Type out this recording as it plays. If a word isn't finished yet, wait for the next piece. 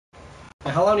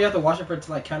How long do you have to watch it for it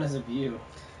to like count as a view?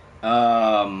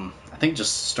 I think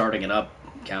just starting it up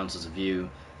counts as a view.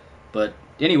 But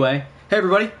anyway, hey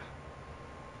everybody,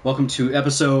 welcome to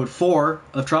episode 4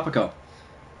 of Tropico.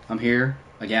 I'm here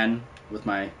again with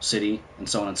my city and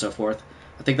so on and so forth.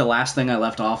 I think the last thing I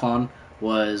left off on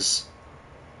was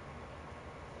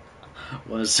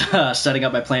setting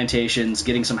up my plantations,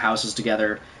 getting some houses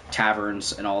together,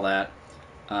 taverns, and all that.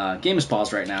 Game is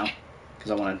paused right now because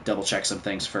I want to double check some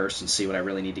things first and see what I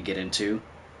really need to get into.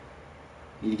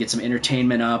 Need to get some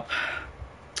entertainment up.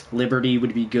 Liberty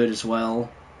would be good as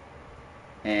well.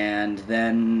 And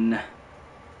then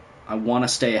I want to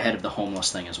stay ahead of the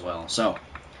homeless thing as well. So,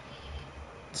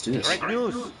 let's do this. Great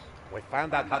news! We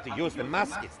found out how to use the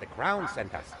muskets the crown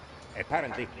sent us.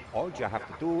 Apparently, all you have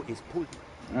to do is pull...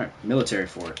 Alright, military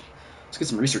fort. Let's get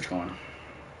some research going.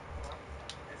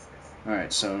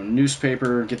 Alright, so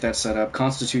newspaper, get that set up.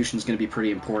 Constitution is going to be pretty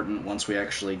important once we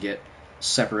actually get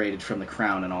separated from the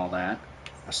crown and all that.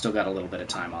 I still got a little bit of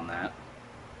time on that,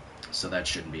 so that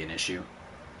shouldn't be an issue.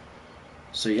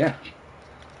 So yeah,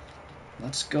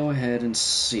 let's go ahead and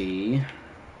see.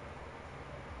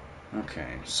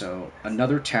 Okay, so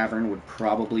another tavern would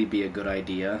probably be a good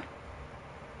idea.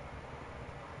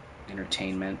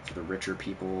 Entertainment for the richer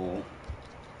people.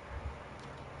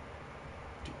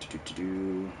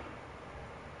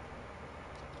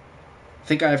 I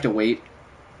think I have to wait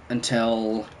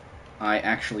until I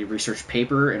actually research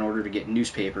paper in order to get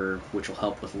newspaper, which will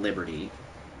help with Liberty.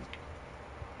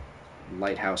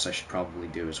 Lighthouse I should probably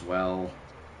do as well.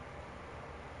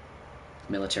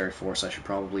 Military force I should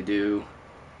probably do.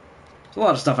 There's a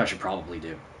lot of stuff I should probably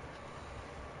do.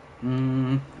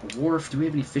 A wharf. Do we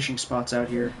have any fishing spots out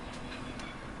here?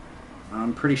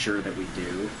 I'm pretty sure that we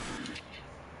do.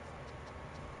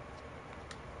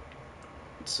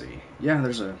 Let's see. Yeah,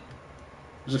 there's a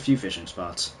few fishing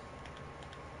spots.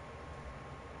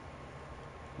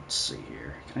 Let's see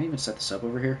here. Can I even set this up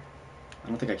over here? I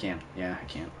don't think I can. Yeah, I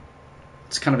can.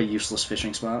 It's kind of a useless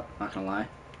fishing spot, not gonna lie.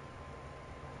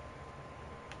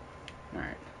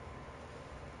 Alright.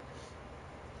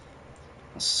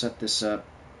 I'll set this up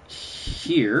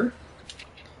here.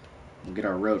 We'll get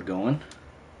our road going.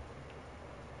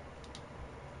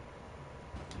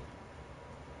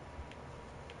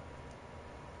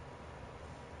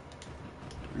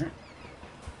 Alright.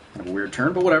 Kind of a weird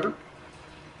turn, but whatever.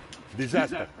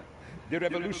 Disaster. The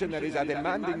revolutionaries are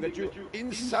demanding that you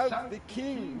insult the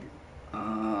king.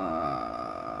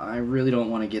 I really don't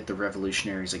want to get the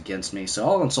revolutionaries against me, so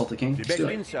I'll insult the king. The best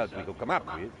insult we could come up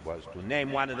with was to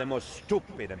name one of the most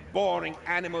stupid and boring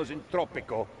animals in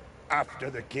Tropico after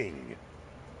the king.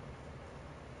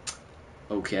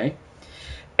 Okay.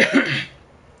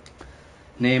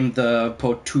 Name the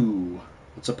Potu.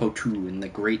 What's a Potu in the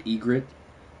Great Egret?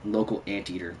 Local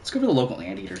anteater. Let's go for the local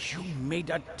anteater. You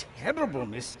made a terrible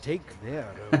mistake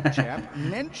there, old chap.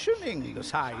 Mentioning the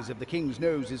size of the king's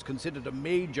nose is considered a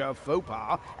major faux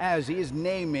pas, as is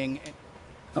naming...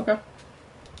 Okay.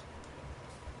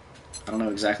 I don't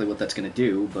know exactly what that's going to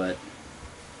do, but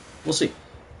we'll see.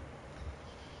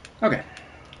 Okay.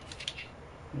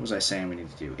 What was I saying we need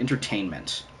to do?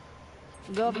 Entertainment.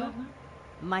 Governor,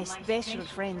 my special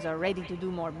friends are ready to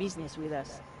do more business with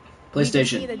us. PlayStation. We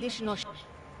just need additional...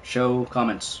 Show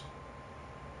comments.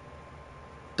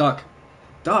 Duck.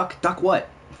 Duck what?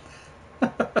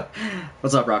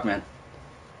 What's up, Rockman?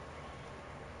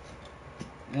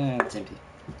 It's empty.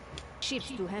 ships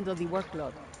to handle the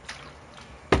workload.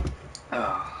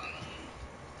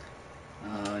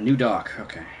 New dock,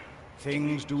 okay.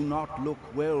 Things do not look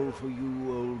well for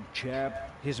you, old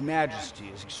chap. His Majesty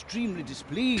is extremely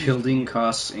displeased. Building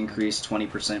costs increased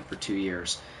 20% for 2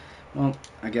 years. Well,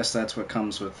 I guess that's what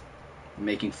comes with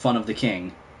making fun of the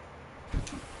king.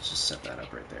 Let's just set that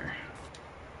up right there.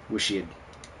 Wish he had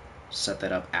set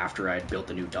that up after I had built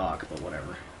the new dock, but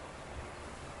whatever.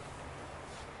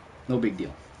 No big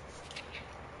deal.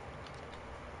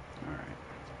 Alright.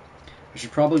 I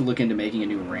should probably look into making a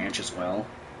new ranch as well.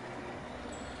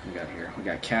 What we got here? We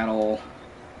got cattle.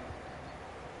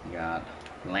 We got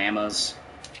llamas.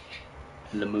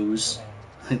 Lamoos.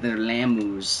 They're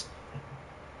lamoos.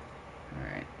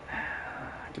 Alright.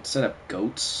 I could set up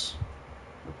goats.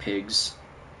 Or pigs.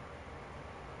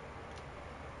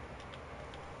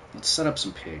 Let's set up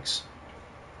some pigs.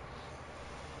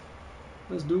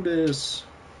 Let's do this.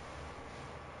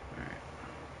 Alright.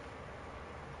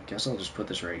 I guess I'll just put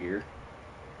this right here.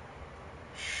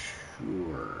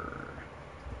 Sure.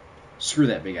 Screw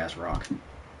that big ass rock.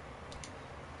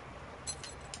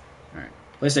 Alright.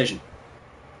 PlayStation.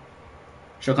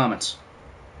 Show comments.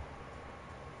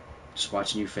 Just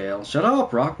watching you fail. Shut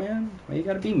up, Rockman. Why you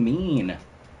gotta be mean?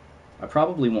 I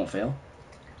probably won't fail.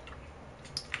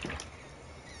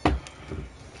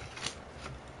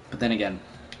 then again,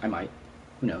 I might.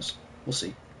 Who knows? We'll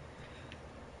see.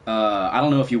 I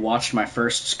don't know if you watched my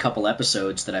first couple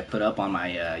episodes that I put up on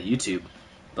my YouTube,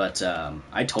 but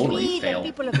I totally We, the failed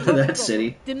people of that Tropico,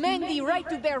 city. demand the right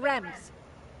to bear rams.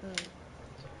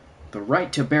 The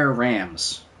right to bear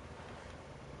rams.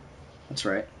 That's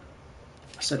right.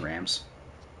 I said rams.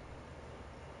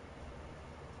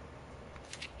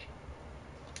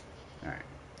 Alright.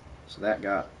 So that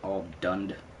got all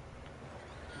dundified.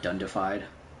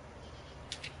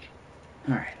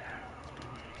 Alright.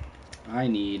 I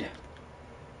need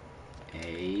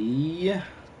a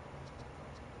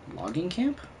logging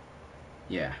camp?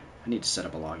 Yeah, I need to set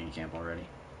up a logging camp already.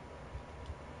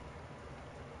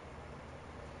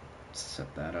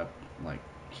 Set that up like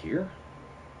here?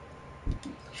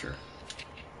 Sure.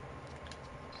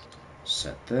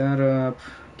 Set that up,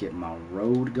 get my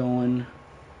road going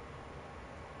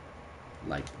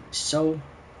like so.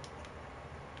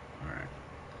 Alright.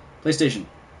 PlayStation.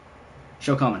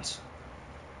 Show comments.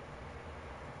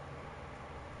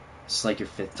 It's like your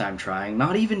 5th time trying.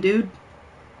 Not even, dude.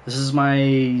 This is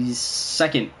my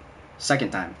second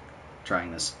time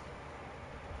trying this.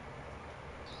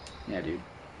 Yeah, dude.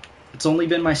 It's only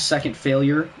been my 2nd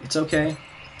failure. It's okay.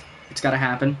 It's gotta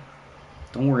happen.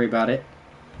 Don't worry about it.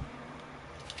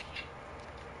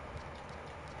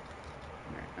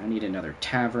 Alright, I need another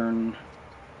tavern.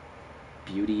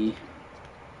 Beauty.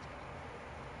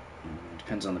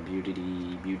 Depends on the beauty.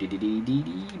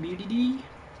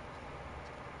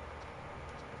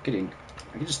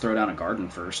 I could just throw down a garden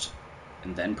first,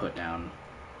 and then put down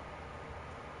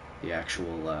the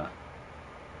actual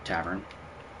tavern.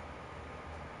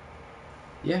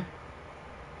 Yeah,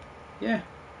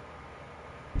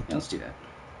 let's do that.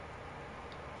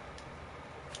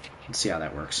 Let's see how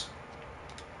that works.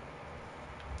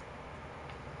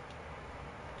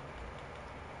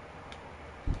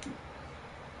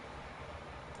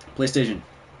 PlayStation.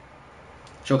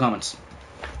 Show comments.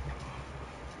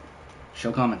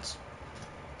 Show comments.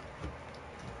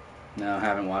 No,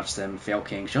 haven't watched them. Fail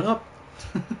King. Shut up.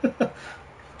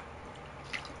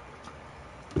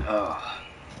 Oh.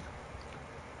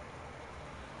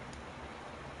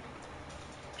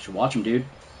 Should watch them, dude.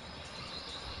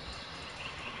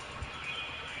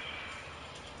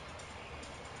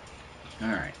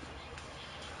 Alright.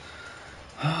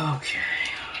 Okay.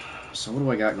 So what do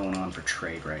I got going on for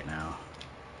trade right now?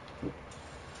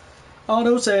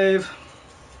 Auto save.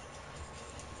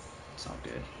 It's all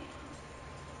good.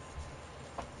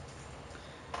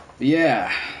 But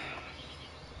yeah.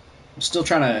 I'm still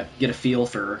trying to get a feel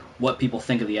for what people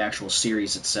think of the actual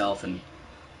series itself and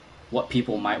what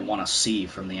people might want to see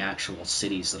from the actual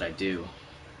cities that I do.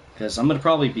 Because I'm going to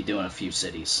probably be doing a few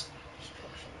cities.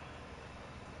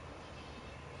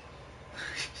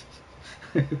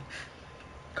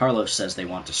 Carlos says they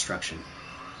want destruction.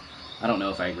 I don't know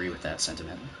if I agree with that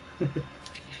sentiment. I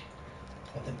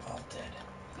want them all dead.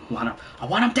 I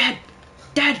want them dead!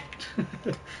 Dead!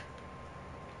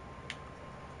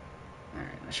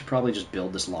 Alright, I should probably just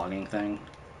build this logging thing.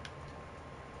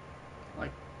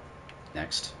 Like,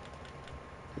 next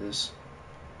to this.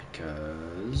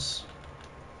 Because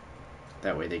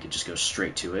that way they could just go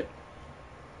straight to it.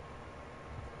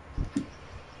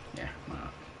 Yeah, why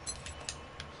not?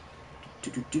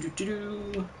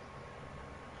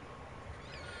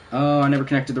 Oh, I never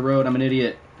connected the road. I'm an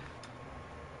idiot.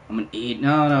 I'm an idiot.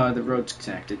 No, the road's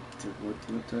connected.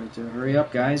 Hurry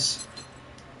up, guys.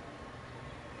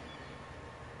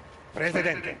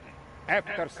 Presidente,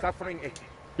 after suffering a...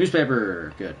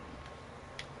 Newspaper. Good.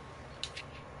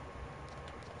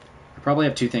 I probably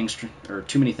have too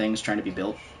many things trying to be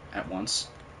built at once.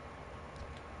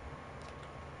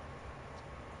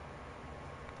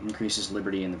 Increases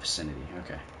liberty in the vicinity.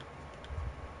 Okay.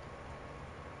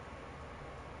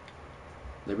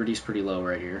 Liberty's pretty low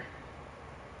right here.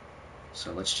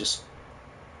 So let's just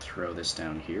throw this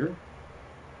down here.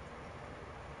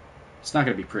 It's not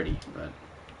going to be pretty, but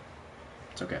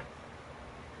it's okay.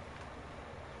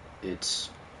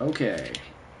 It's okay.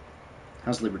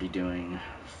 How's Liberty doing?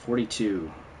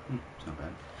 42. It's not bad.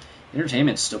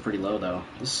 Entertainment's still pretty low, though.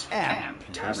 This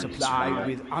tavern supplied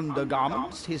with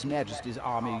undergarments, His Majesty's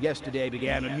army yesterday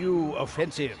began a new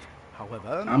offensive.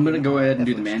 However, I'm going to go ahead and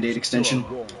do the mandate extension,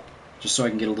 just so I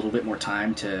can get a little bit more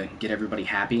time to get everybody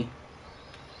happy.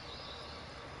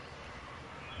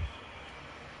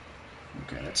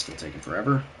 Okay, that's still taking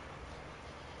forever.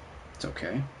 It's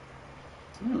okay.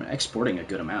 I'm exporting a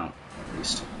good amount, at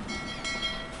least.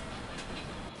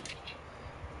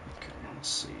 Okay, let's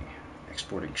see.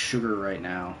 Exporting sugar right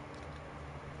now.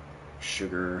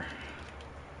 Sugar.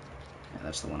 Yeah,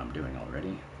 that's the one I'm doing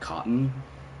already. Cotton.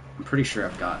 I'm pretty sure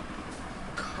I've got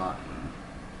cotton.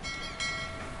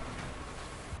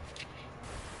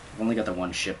 I've only got the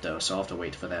one ship, though, so I'll have to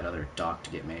wait for that other dock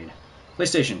to get made.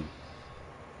 PlayStation.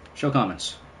 Show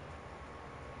comments.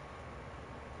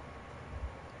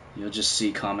 You'll just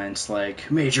see comments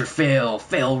like, major fail,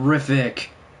 fail-rific.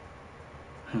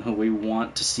 We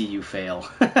want to see you fail.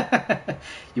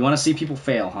 You want to see people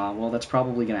fail, huh? Well, that's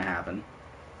probably going to happen.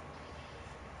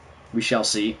 We shall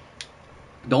see.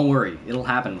 Don't worry, it'll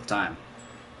happen with time.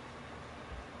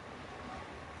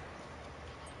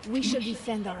 We should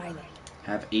defend our island.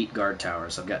 I have 8 guard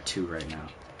towers. I've got 2 right now.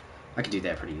 I can do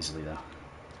that pretty easily, though.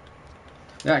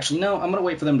 Actually, no, I'm going to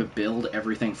wait for them to build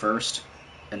everything first,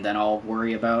 and then I'll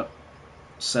worry about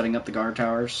setting up the guard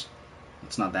towers.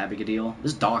 It's not that big a deal.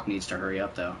 This dock needs to hurry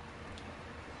up, though.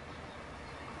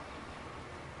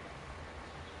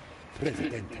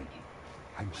 Presidente,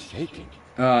 I'm shaking.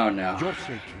 Oh, no. You're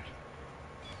shaking.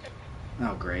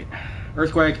 Oh, great.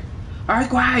 Earthquake!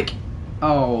 Earthquake!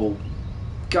 Oh,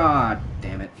 God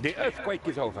damn it. The earthquake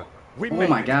is over. We Oh made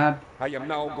my it. God. I am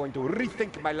now going to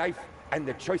rethink my life and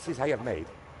the choices I have made.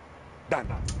 Done.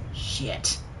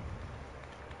 Shit.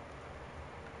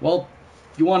 Well,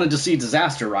 you wanted to see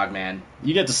disaster, Rogman.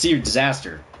 You get to see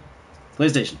disaster.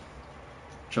 PlayStation.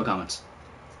 Show comments.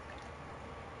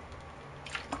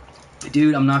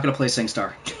 Dude, I'm not going to play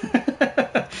SingStar.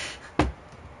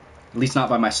 At least not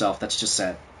by myself. That's just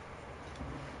sad.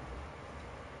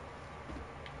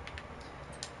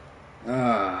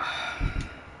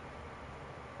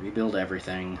 Rebuild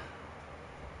everything.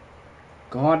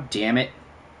 God damn it.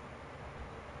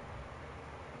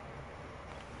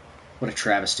 What a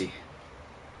travesty.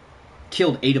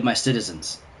 Killed 8 of my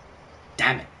citizens.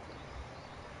 Damn it.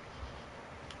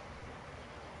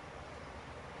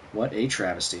 What a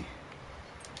travesty.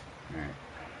 Alright.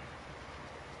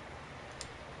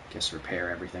 Guess repair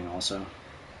everything also.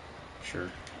 Sure.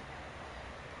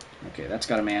 Okay, that's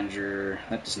got a manager.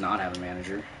 That does not have a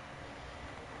manager.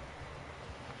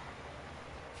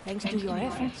 Thanks to your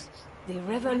efforts, the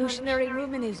revolutionary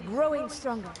movement is growing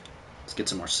stronger. Let's get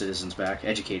some more citizens back.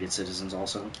 Educated citizens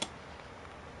also.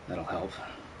 That'll help.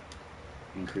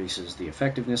 Increases the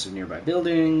effectiveness of nearby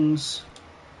buildings.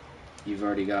 You've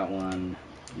already got one.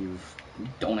 You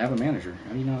don't have a manager.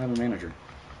 How do you not have a manager?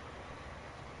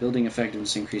 Building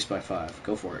effectiveness increased by 5.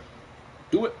 Go for it.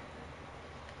 Do it!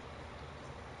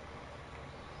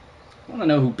 I want to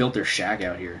know who built their shack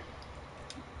out here.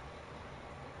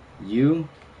 You?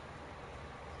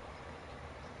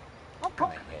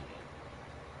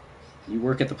 You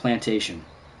work at the plantation.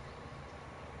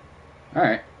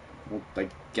 Alright. Well, I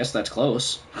guess that's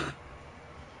close.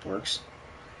 Works.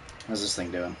 How's this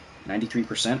thing doing?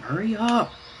 93%? Hurry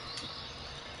up!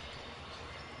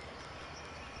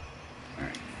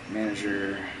 Alright.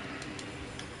 Manager.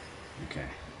 Okay.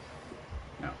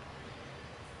 No. I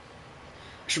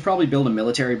should probably build a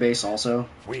military base also.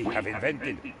 We have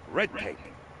invented red tape.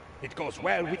 It goes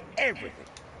well with everything.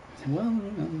 Well,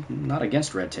 I'm not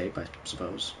against red tape, I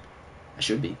suppose. I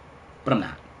should be, but I'm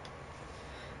not.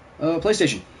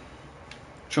 PlayStation.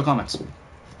 Show comments.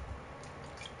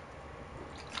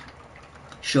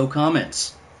 Show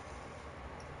comments.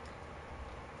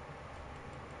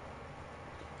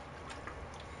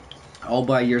 All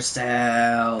by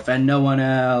yourself and no one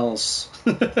else.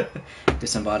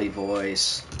 Disembodied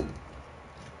voice.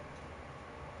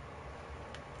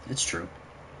 It's true.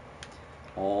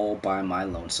 All by my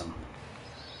lonesome.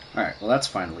 Alright, well that's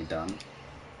finally done.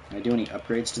 Can I do any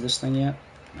upgrades to this thing yet?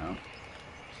 No.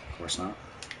 Of course not.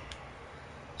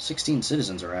 16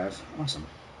 citizens arrive. Awesome.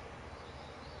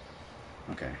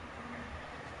 Okay.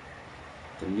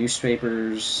 The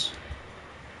newspapers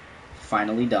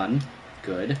finally done.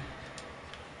 Good.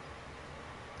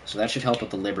 So that should help with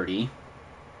the Liberty.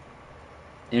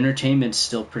 Entertainment's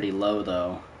still pretty low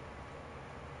though.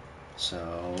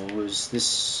 So is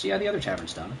this... yeah, the other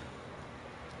tavern's done.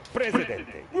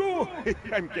 Presidente. Ooh,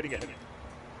 I'm getting ahead.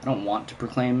 I don't want to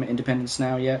proclaim independence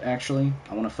now yet, actually.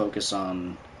 I want to focus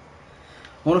on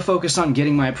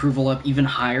getting my approval up even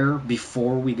higher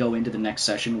before we go into the next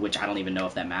session, which I don't even know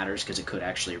if that matters because it could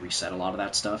actually reset a lot of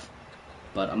that stuff.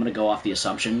 But I'm going to go off the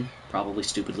assumption, probably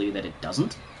stupidly, that it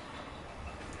doesn't.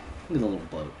 Look at the little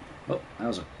bloat. Oh, that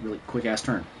was a really quick-ass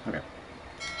turn. Okay.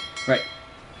 Right.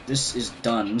 This is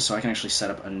done, so I can actually set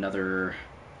up another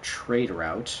trade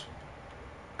route.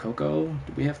 Cocoa?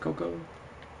 Do we have cocoa?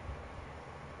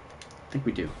 I think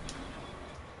we do.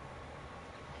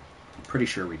 I'm pretty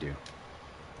sure we do.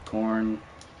 Corn,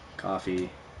 coffee,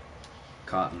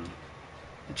 cotton,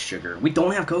 and sugar. We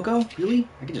don't have cocoa? Really?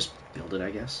 I could just build it,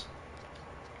 I guess.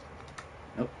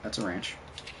 Nope, that's a ranch.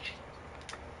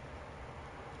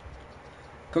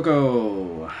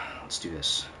 Cocoa. let's do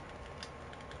this.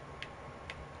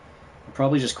 I'll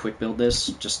probably just quick build this,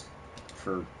 just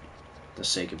for the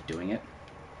sake of doing it.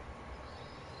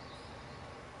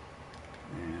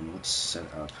 And let's set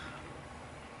up.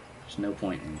 There's no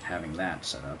point in having that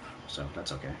set up, so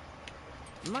that's okay.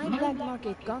 My black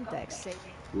market contacts say...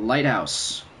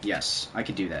 Lighthouse. Yes, I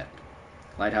could do that.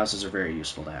 Lighthouses are very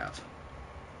useful to have.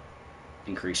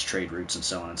 Increase trade routes and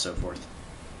so on and so forth.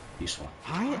 Useful.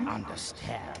 I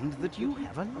understand that you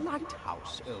have a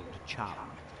lighthouse, old chum.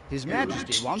 His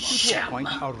Majesty wants you to appoint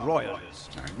a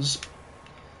royalist. Alright,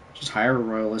 just hire a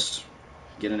royalist,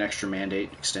 get an extra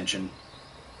mandate extension,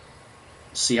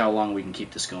 see how long we can keep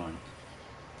this going.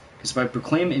 Because if I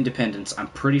proclaim independence, I'm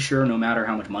pretty sure no matter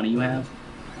how much money you have,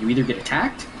 you either get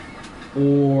attacked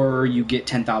or you get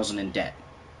 10,000 in debt,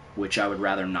 which I would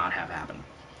rather not have happen.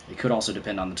 It could also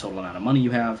depend on the total amount of money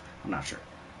you have. I'm not sure.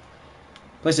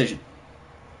 PlayStation.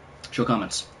 Show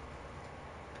comments.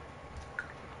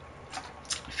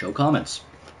 Show comments.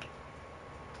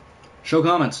 Show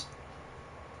comments.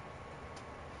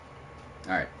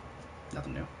 Alright.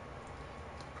 Nothing new.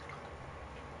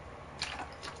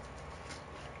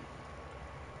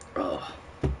 Oh.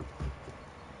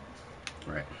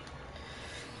 Right.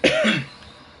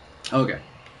 Okay.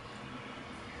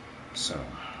 So,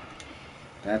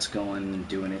 that's going,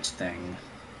 doing its thing.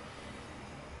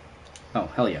 Oh,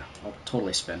 hell yeah. I'll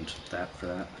totally spend that for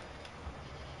that.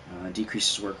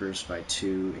 Decreases workers by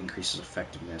 2, increases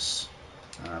effectiveness.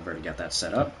 I've already got that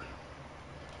set up.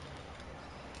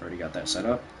 Already got that set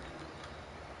up.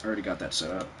 Already got that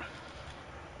set up.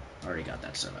 Already got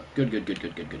that set up. Good, good, good,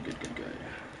 good, good, good, good, good, good.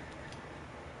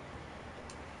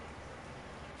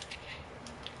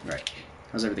 Right.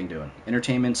 How's everything doing?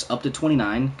 Entertainment's up to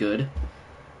 29. Good.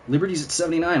 Liberty's at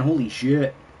 79. Holy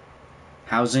shit.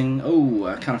 Housing. Oh,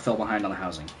 I kind of fell behind on the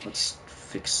housing. Let's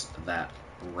fix that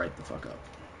right the fuck up.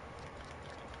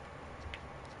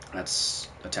 That's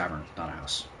a tavern, not a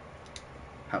house.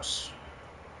 House.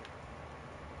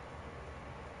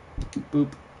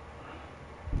 Boop.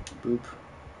 Boop.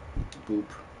 Boop.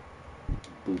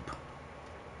 Boop.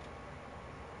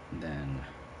 And then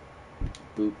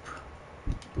boop.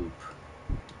 Boop.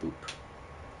 Boop.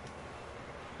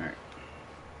 Alright.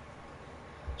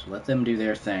 So let them do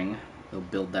their thing. They'll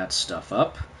build that stuff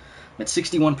up. I'm at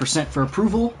 61% for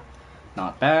approval.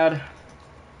 Not bad.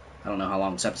 I don't know how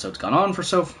long this episode's gone on for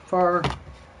so far.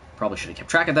 Probably should have kept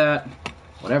track of that.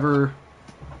 Whatever.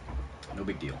 No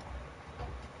big deal.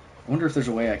 I wonder if there's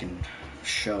a way I can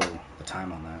show the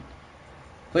time on that.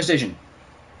 PlayStation.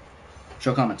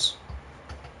 Show comments.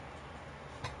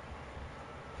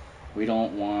 We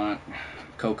don't want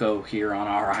Cocoa here on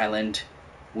our island.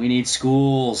 We need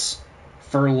schools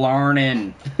for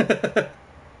learning.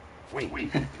 We,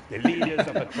 the leaders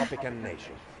of the Tropican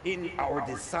nation, in our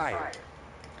desire.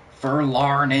 For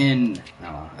learning.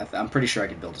 No, I'm pretty sure I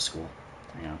could build a school.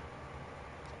 You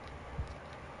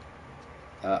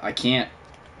know. I can't.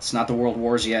 It's not the World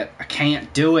Wars yet. I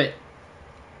can't do it.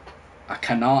 I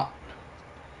cannot.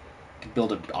 I could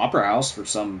build an opera house for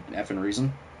some effing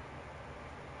reason.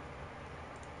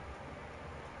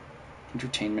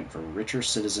 Entertainment for richer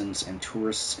citizens and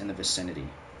tourists in the vicinity.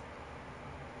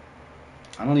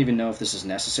 I don't even know if this is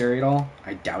necessary at all.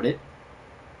 I doubt it.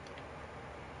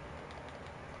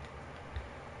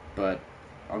 But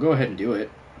I'll go ahead and do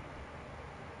it.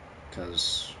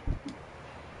 Because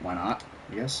why not,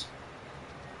 I guess.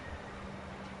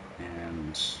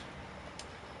 And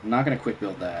I'm not going to quick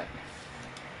build that.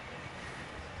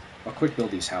 I'll quick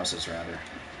build these houses, rather.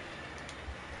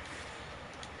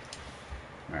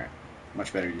 Alright.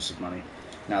 Much better use of money.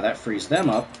 Now that frees them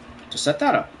up to set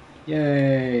that up.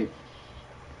 Yay!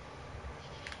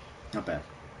 Not bad.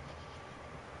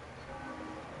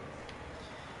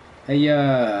 Hey,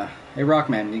 hey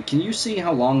Rockman, can you see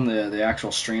how long the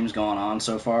actual stream's gone on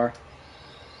so far?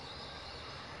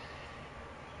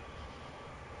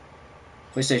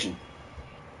 PlayStation.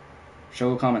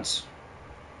 Show comments.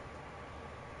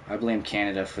 I blame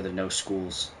Canada for the no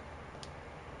schools.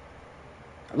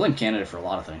 I blame Canada for a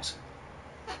lot of things.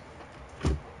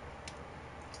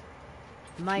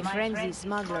 My friends, the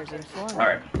smugglers, inform me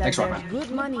Alright, that thanks, there's Rockman. good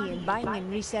money in buying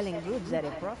and reselling goods at a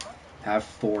profit. Have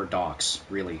 4 docks,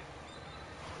 really.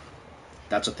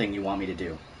 That's a thing you want me to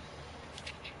do.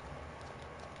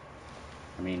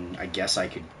 I mean, I guess I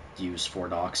could use 4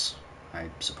 docks, I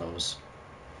suppose.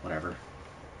 Whatever.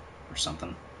 Or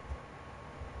something.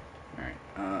 Alright,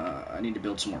 I need to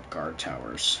build some more guard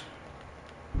towers.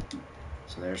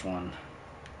 So there's one.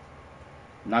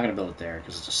 I'm not going to build it there,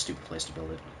 because it's a stupid place to build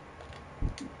it.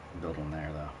 Build one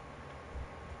there, though.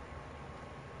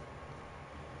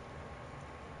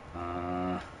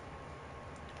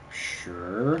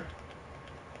 Sure.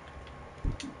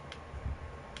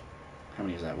 How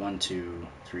many is that? 1, 2,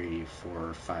 3,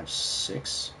 4, 5,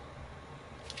 6.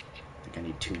 I think I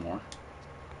need 2 more.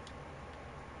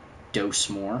 Dose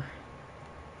more.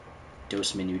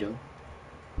 Dos minuto.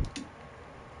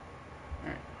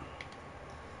 Alright.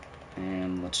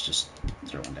 And let's just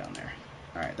throw one down there.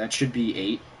 Alright, that should be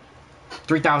 8.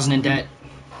 3,000 in debt.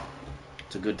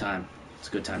 It's a good time. It's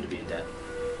a good time to be in debt.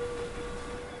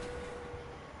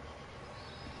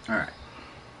 Alright.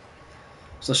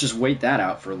 So let's just wait that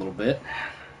out for a little bit.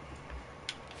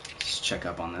 Let's check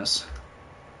up on this.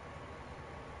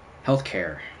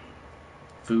 Healthcare.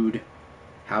 Food.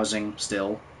 Housing,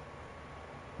 still.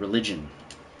 Religion.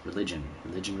 Religion.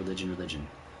 Religion.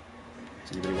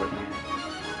 Is anybody working here?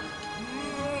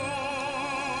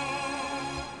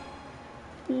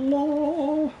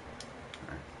 Law.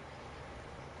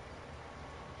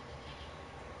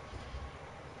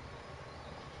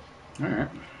 Alright.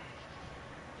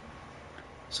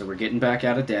 So we're getting back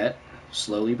out of debt,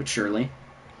 slowly but surely.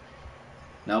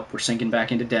 Nope, we're sinking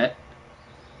back into debt.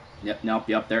 Yep,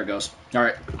 there it goes.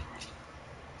 Alright.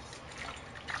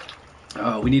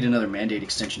 Oh, we need another mandate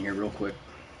extension here real quick.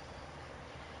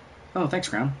 Oh, thanks,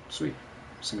 Crown. Sweet.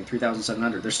 Send me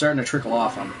 3,700. They're starting to trickle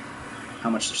off on how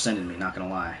much they're sending me, not gonna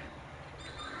lie.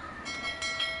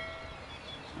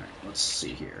 Alright, let's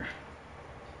see here.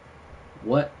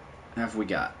 What have we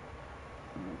got?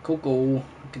 Cocoa.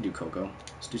 I can do cocoa.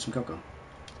 Let's do some cocoa. Do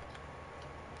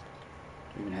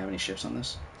we even have any ships on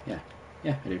this? Yeah,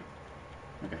 I do.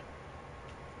 Okay.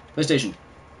 PlayStation.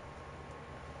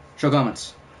 Show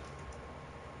comments.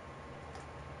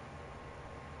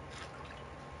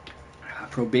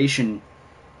 Probation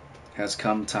has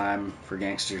come time for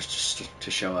gangsters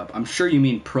to show up. I'm sure you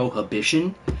mean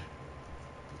prohibition.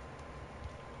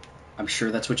 I'm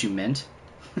sure that's what you meant.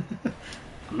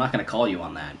 I'm not going to call you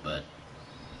on that, but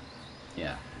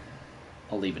yeah,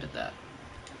 I'll leave it at that.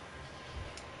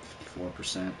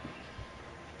 4%.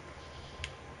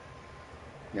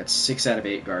 We got 6 out of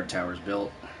 8 guard towers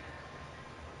built.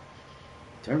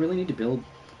 Do I really need to build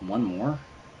one more?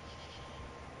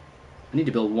 I need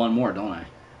to build one more, don't I?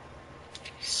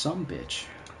 Some bitch.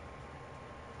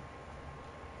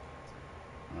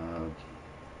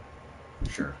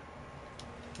 Sure.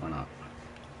 Why not?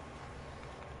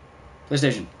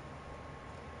 PlayStation.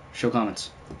 Show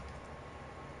comments.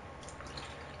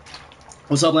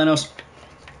 What's up, Lanos?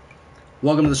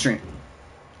 Welcome to the stream.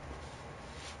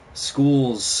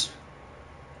 Schools.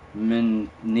 Men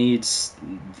needs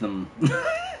them.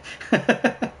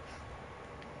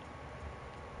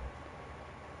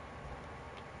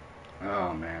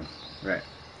 Oh, man. Right.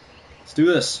 Let's do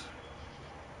this.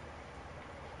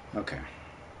 Okay.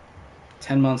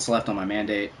 10 months left on my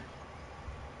mandate.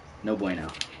 No bueno.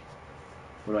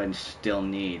 What do I still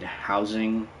need?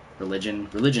 Housing? Religion?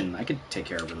 Religion. I could take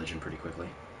care of religion pretty quickly.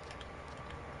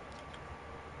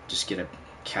 Just get a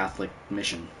Catholic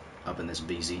mission up in this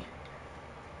BZ.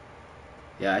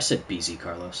 Yeah, I said BZ,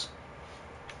 Carlos.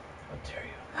 How dare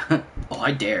you? Oh,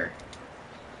 I dare.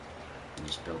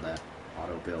 Just build that.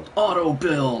 Auto build. Auto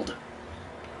build!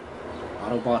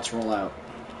 Autobots roll out.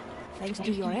 Thanks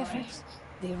to your efforts,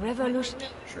 the revolution...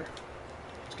 Sure.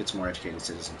 Let's get some more educated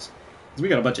citizens. 'Cause we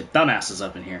got a bunch of dumbasses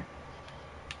up in here.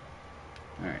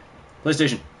 Alright.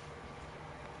 PlayStation.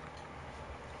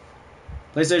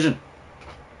 PlayStation.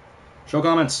 Show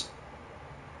comments.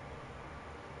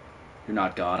 You're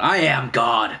not God. I am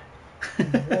God!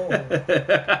 Whoa.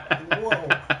 Whoa.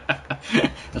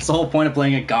 That's the whole point of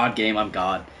playing a God game. I'm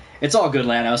God. It's all good,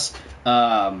 Lanos.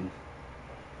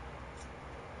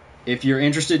 If you're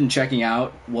interested in checking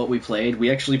out what we played, we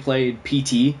actually played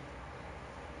PT,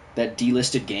 that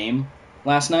delisted game,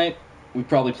 last night. We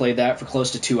probably played that for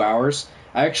close to 2 hours.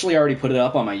 I actually already put it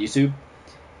up on my YouTube.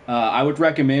 I would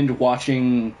recommend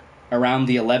watching around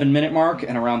the 11-minute mark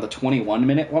and around the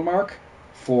 21-minute mark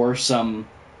for some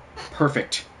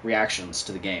perfect reactions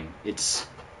to the game. It's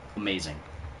amazing.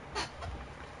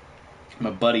 My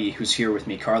buddy who's here with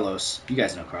me, Carlos. You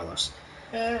guys know Carlos.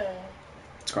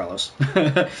 It's Carlos.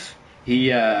 He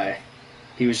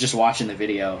was just watching the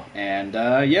video, and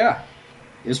yeah,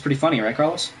 it was pretty funny, right,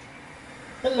 Carlos?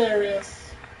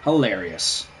 Hilarious.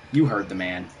 Hilarious. You heard the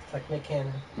man. Like Nick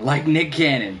Cannon. Like Nick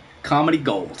Cannon. Comedy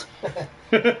gold.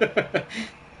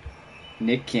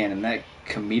 Nick Cannon, that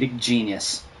comedic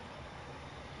genius.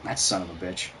 That son of a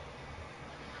bitch.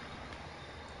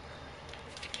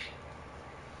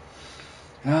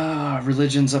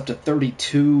 Religion's up to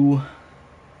 32.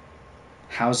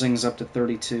 Housing's up to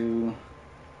 32.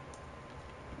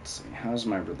 Let's see, how's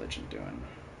my religion doing?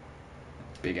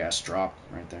 Big ass drop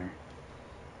right there.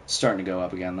 It's starting to go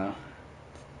up again though.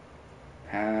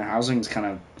 Housing's kind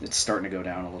of, it's starting to go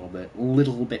down a little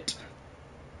bit.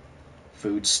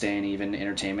 Food's staying even,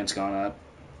 entertainment's gone up,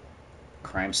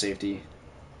 crime safety,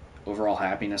 overall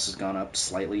happiness has gone up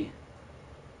slightly.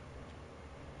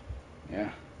 Yeah,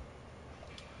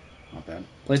 not bad.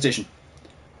 PlayStation.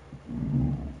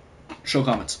 Show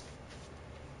comments.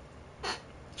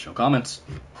 Show comments.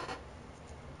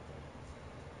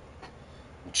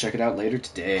 We'll check it out later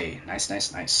today.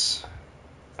 Nice.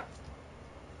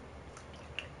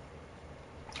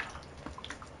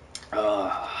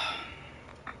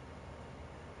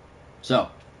 So,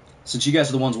 since you guys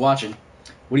are the ones watching,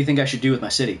 what do you think I should do with my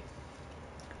city?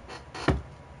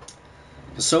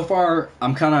 Because so far,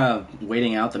 I'm kind of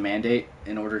waiting out the mandate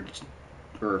in order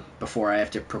to, or before I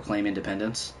have to proclaim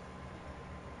independence,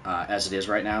 as it is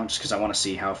right now, just because I want to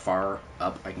see how far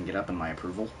up I can get up in my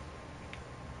approval.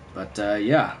 But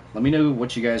yeah, let me know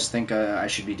what you guys think I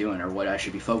should be doing, or what I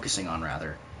should be focusing on,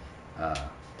 rather.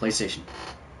 PlayStation.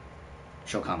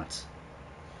 Show comments.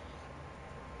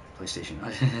 PlayStation.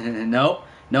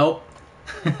 Nope.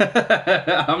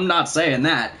 I'm not saying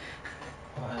that.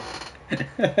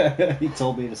 He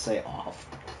told me to say off.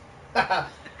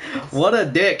 What a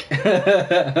dick. I'll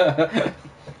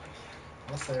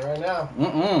say it right now.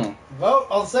 Vote.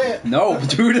 I'll say it. No,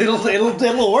 dude,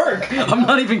 it'll work. I'm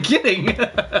not even kidding.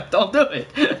 Don't do it.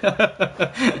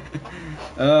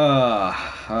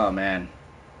 Oh man.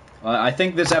 Well, I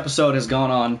think this episode has gone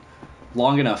on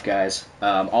long enough, guys.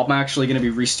 I'm actually going to be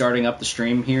restarting up the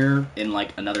stream here in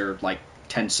like another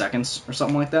 10 seconds or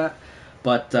something like that.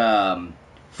 But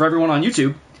for everyone on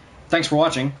YouTube, thanks for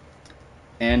watching,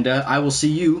 and I will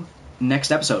see you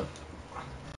next episode.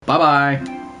 Bye-bye.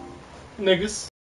 Niggas.